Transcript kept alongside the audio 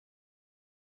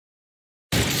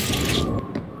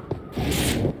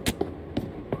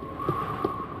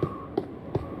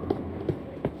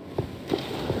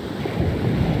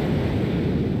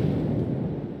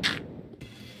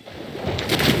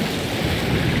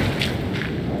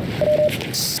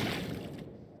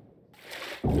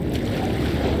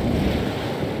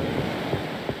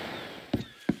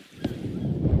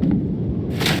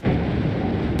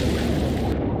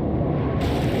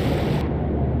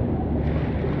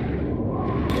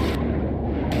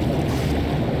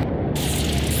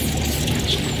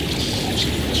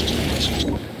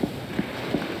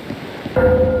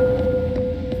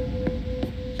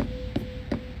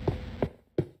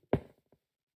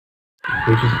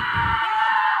leeches.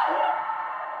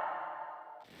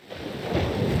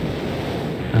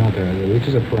 Out there, the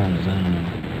leeches are piranhas, I don't know.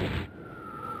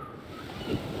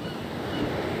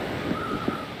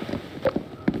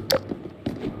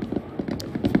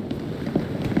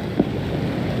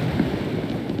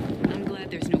 I'm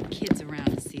glad there's no kids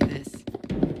around to see this.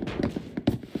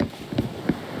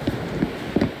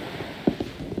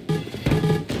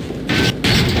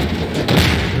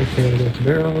 Okay, there's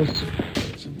barrels.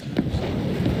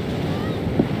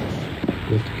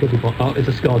 We have to kill people. Oh, it's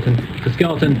a skeleton. It's a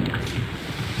skeleton!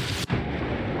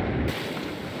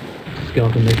 It's a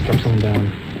skeleton, they struck someone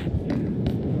down.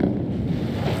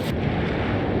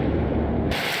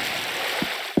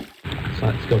 So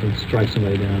that skeleton strikes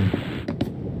somebody down.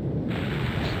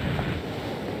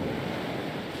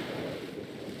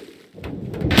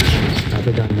 Oh,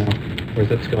 they're done now. Where's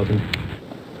that skeleton?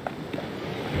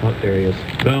 Oh, there he is.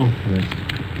 Boom! Missed.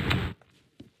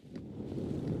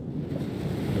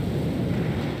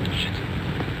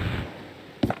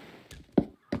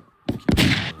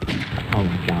 Oh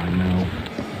my god, no.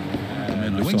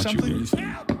 Doing something?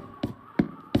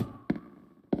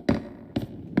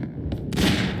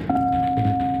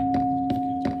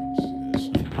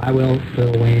 I will,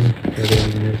 Lil Wayne.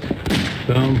 Everyone is.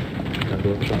 Boom. Got a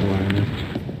little shot of wire in this.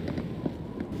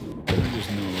 I just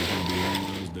knew it was going to be one of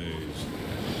those days.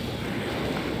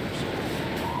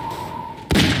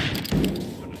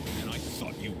 And I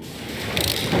thought you would.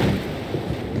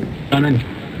 Gunning.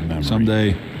 Someday,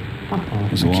 Uh-oh.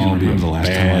 this will all be the last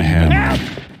time I had.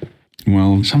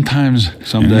 Well, sometimes,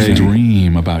 someday, I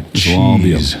dream about cheese. This will all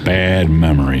be a bad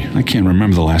memory. I can't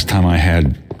remember the last time I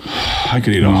had. I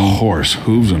could eat a horse,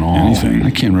 hooves and all. Anything.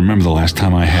 I can't remember the last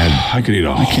time I had. I could eat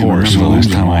a horse. I can't remember the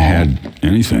last time I had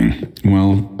anything.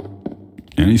 Well,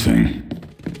 anything.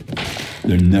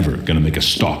 They're never gonna make a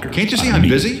stalker. Can't you see I'm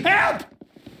busy? Help!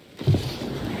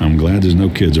 I'm glad there's no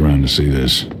kids around to see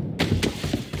this.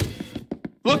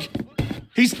 Look,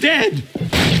 he's dead.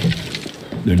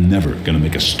 They're never gonna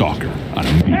make a stalker out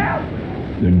of me.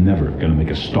 They're never gonna make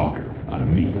a stalker out of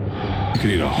me. I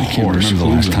could eat a horse. I can't remember the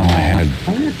last time I had.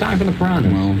 I want to die for the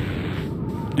piranhas. Well,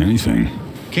 anything.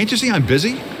 Can't you see I'm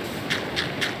busy?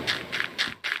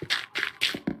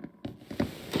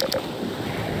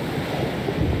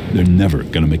 They're never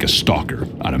gonna make a stalker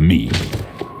out of me.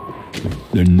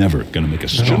 They're never gonna make a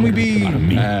stalker Shouldn't we be out of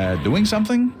me. doing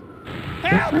something?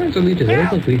 Piranhas are leeches. They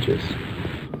look like leeches.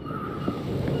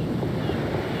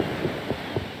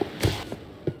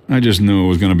 I just knew it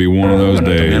was gonna be one of those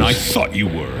days. And I thought you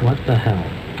were. What the hell?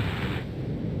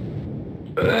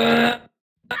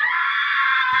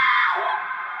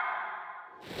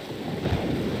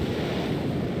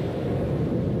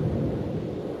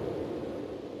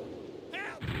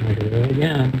 I can do it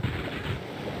again.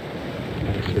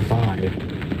 I survived.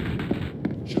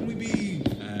 Shouldn't we be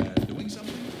doing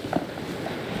something?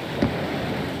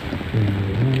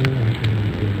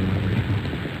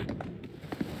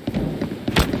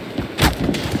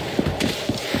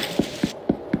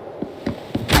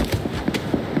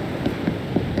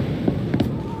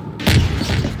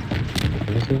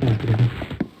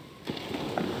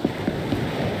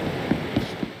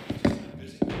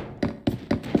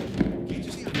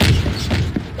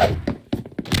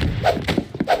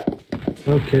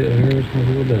 Okay, here's my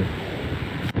little bit.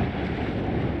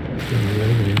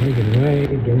 Get away,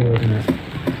 wasn't it?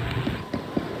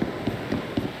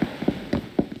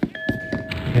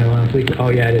 Carolina Fleet. Oh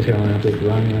yeah, it is Carolina Fleet.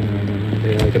 Run.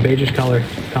 They like a beigeish color.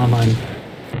 Combine.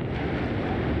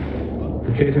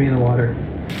 They're chasing me in the water.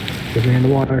 Chasing me in the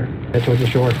water. Head towards the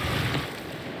shore.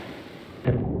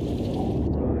 I don't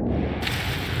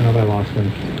know if I lost them.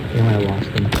 I might have lost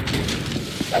them.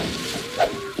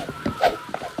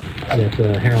 Yeah, it's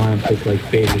a hairline with like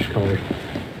beigeish color.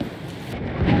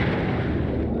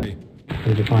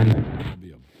 Did you find that?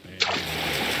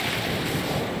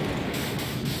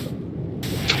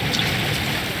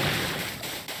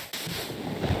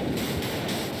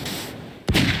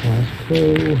 Last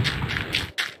clue.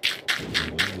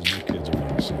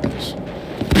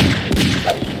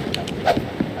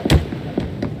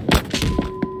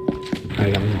 I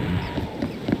got one.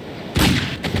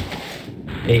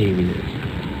 Hey, we did.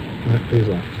 Who's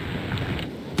left?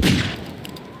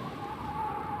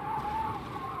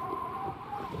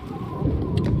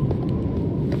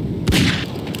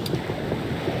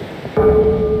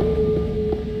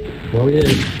 Well, we did.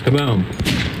 Kaboom.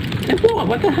 And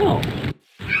what the hell?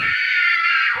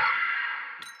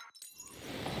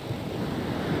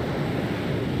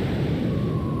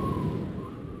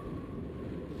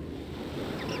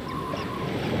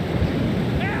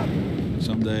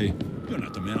 Someday, you're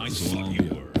not the man I thought you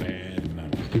were. Bad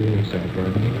memories. Stealing stuff, bro.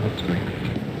 That's great.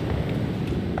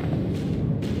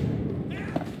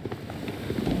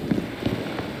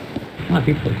 A lot of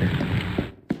people here.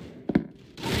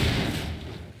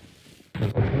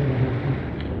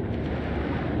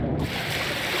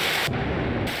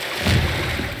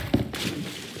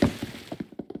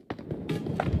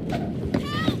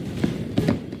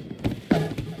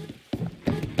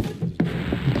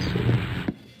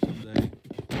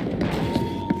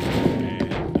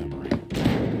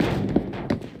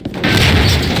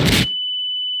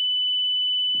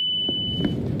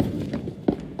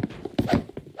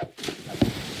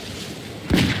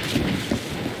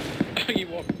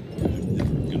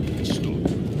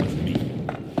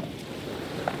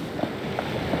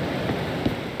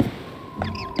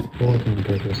 On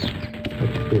purpose.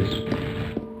 Okay, please.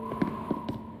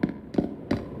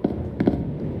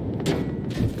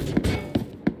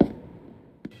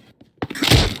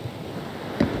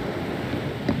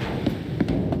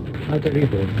 How'd that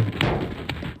evil?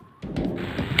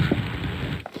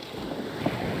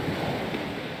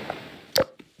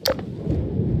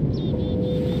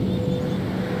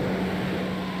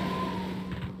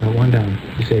 One down.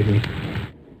 You saved me.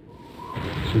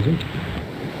 Susan?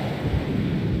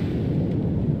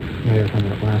 I gotta find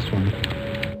that last one.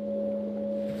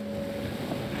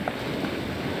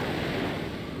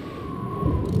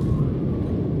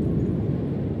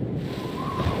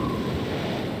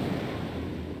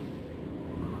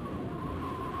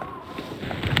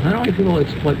 I don't like people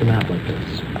exploit the map like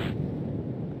this.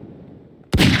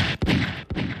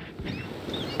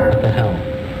 What the hell?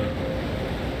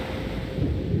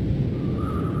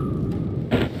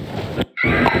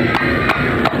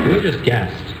 We just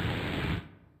guessed.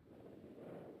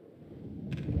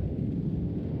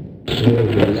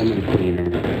 Lemon cleaner.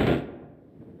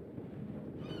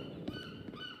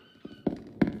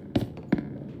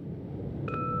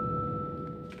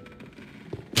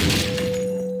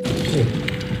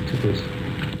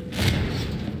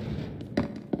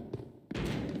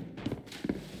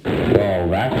 Well,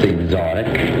 that's exotic.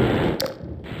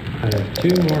 I have 2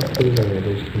 more clues already.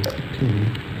 There's 2.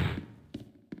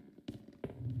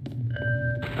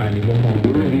 I need 1 more.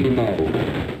 Groovy mode.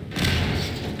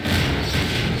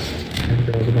 And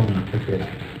girls are going up. Okay.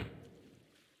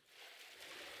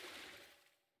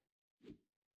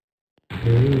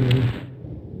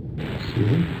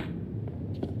 See?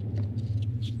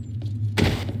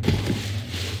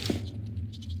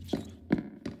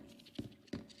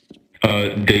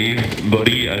 Dave,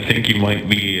 buddy, I think you might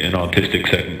be an autistic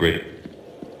 2nd grade.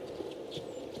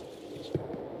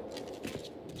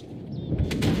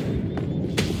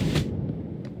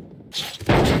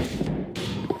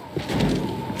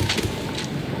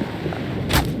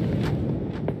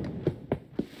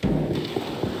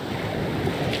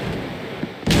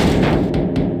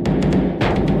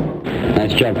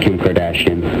 Nice job, Kim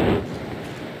Kardashian.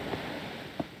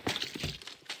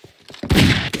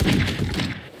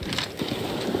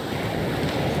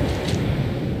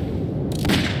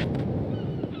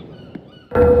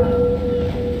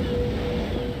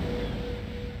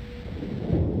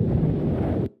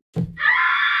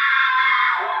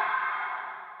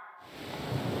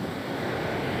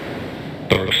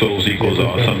 Dark Souls equals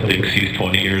awesome thinks he's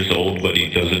 20 years old, but he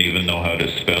doesn't even know how to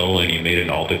spell, and he made an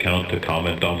alt account to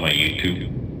comment on my YouTube.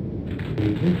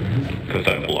 Because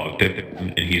I blocked it,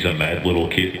 and he's a mad little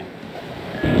kid.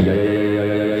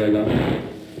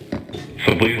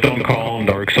 So please don't call him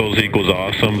Dark Souls equals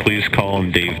awesome, please call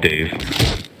him Dave Dave.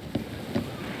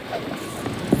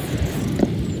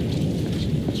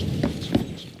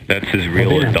 That's his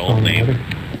real adult name.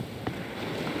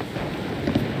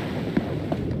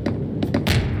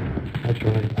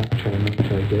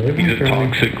 He's a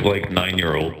toxic, like,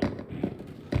 9-year-old.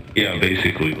 Yeah,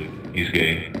 basically, he's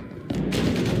gay.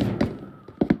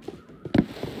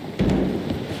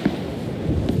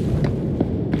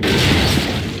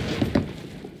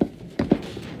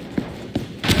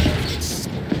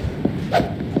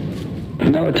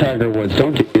 No, Tiger Woods,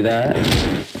 don't do that.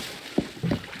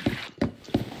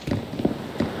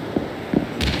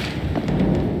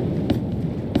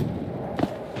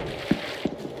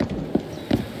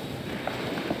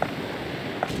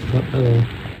 Uh-oh.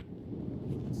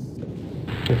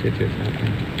 It's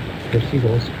happening. There's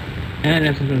seagulls. And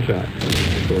it's been shot.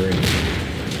 Great.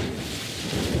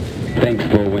 Thanks,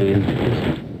 Lil Wayne.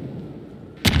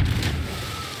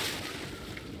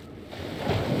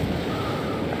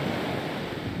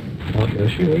 Oh,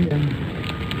 there's you again.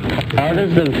 How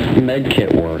does the med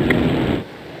kit work?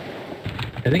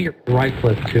 I think you right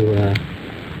click to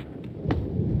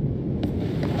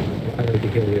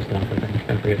heal your stuff, I think.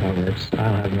 I forget how it works. I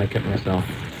don't have a med kit myself.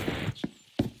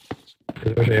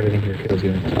 Especially everything here kills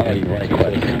you. Oh, you right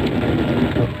click.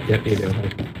 Oh, yep, you do.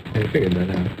 I figured that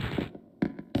out.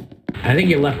 I think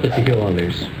you left click to kill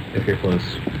others, if you're close.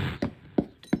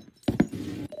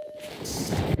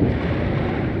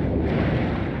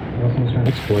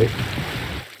 Exploit.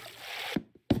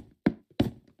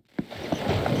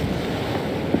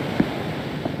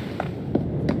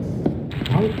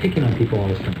 How are we picking on people all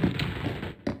this time?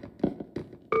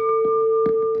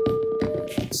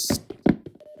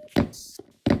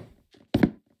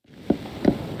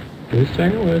 Who's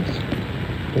Tiger Woods?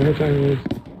 Where are Tiger Woods?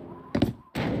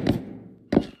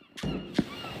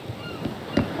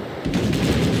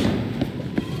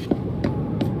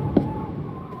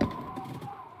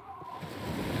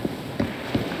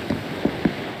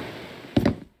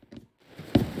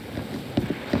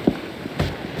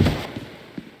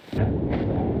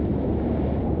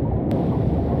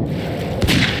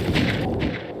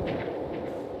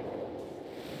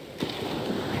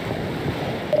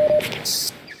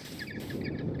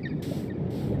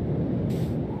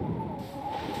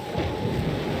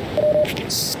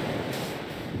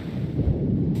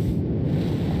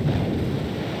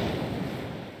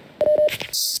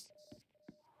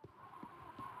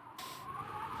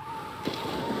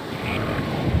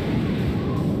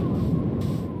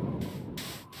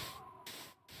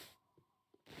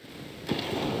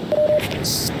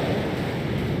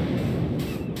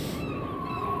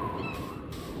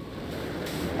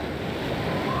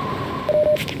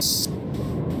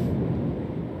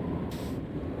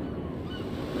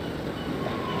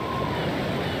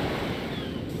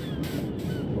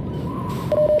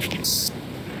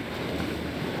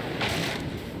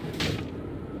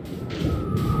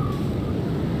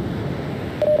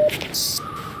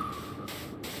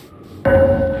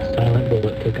 Silent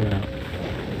bullet took him out.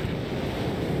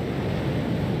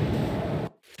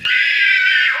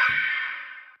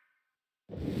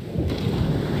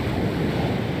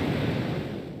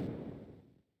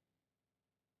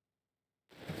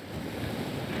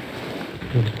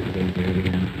 Let's do it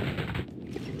again.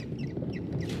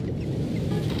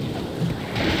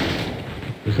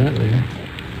 Was that there?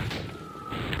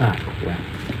 Ah, crap.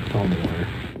 It's all in the water.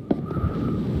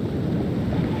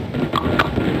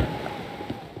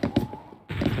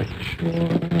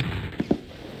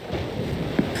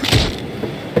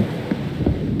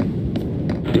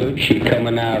 Dude, she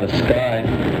coming out of the sky.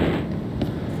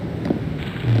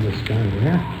 Out of the sky,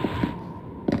 where?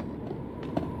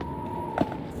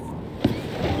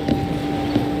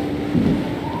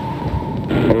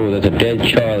 Oh, there's a dead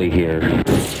Charlie here.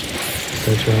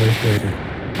 That's right there.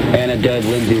 And a dead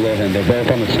Lindsay Lohan. They're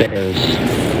both on the stairs.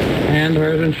 And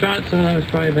whoever's been shot, so I was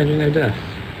probably avenging their death.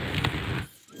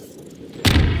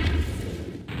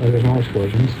 Oh, there's more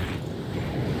explosions.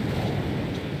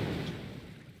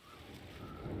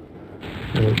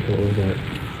 What was that?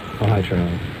 Oh, hi,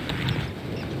 Charlie.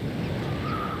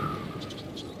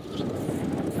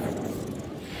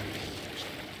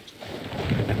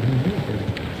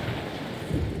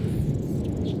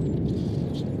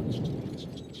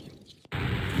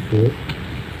 Whoop.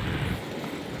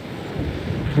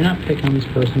 Can you not pick on this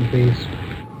person, please?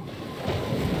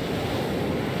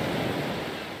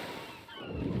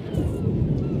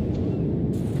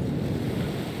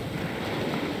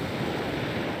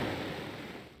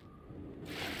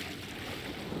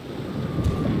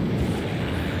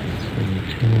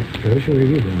 What should we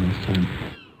be doing this time?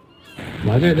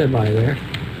 Why is there a dead body there?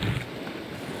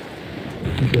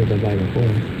 I see a dead body before.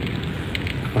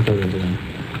 I thought there was one.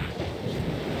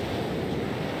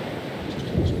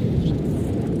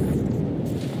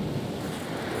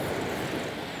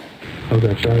 Oh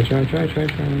god, try.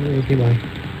 Okay, bye.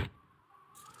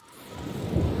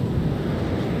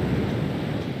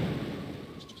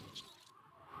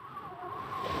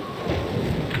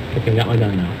 Okay, got my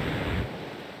gun now.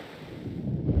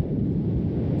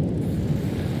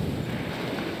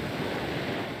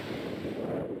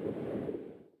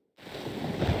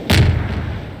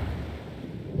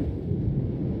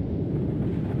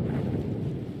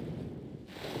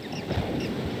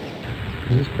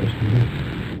 Who's this person here?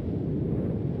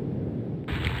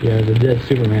 Yeah, there's a dead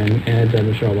Superman and a dead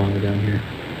Michelle Obama down here.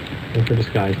 Look for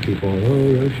disguised people. Oh,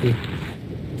 Yoshi.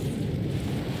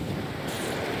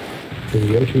 There's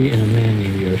Yoshi and a man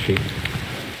named Yoshi.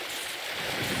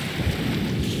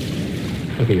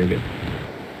 Okay, you're good.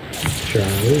 Charlie,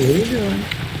 what are you doing?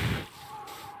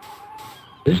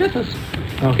 It's just us.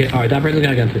 Okay, alright, that person's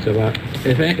got a gun too, so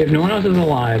if no one else is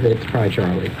alive, it's probably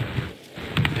Charlie.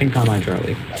 Pink Combine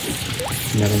Charlie.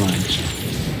 Never mind.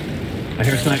 I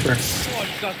hear a sniper. Oh,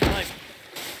 you got sniped.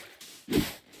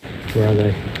 Where are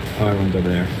they? Oh, everyone's over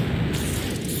there.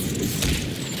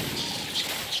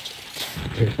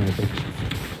 Here, sniper.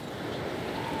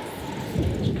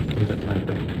 Where's that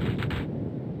sniper?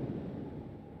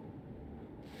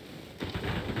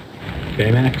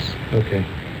 Baymax? Okay.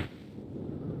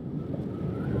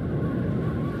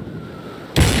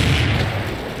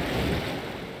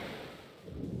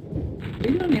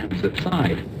 He's on the opposite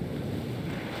side.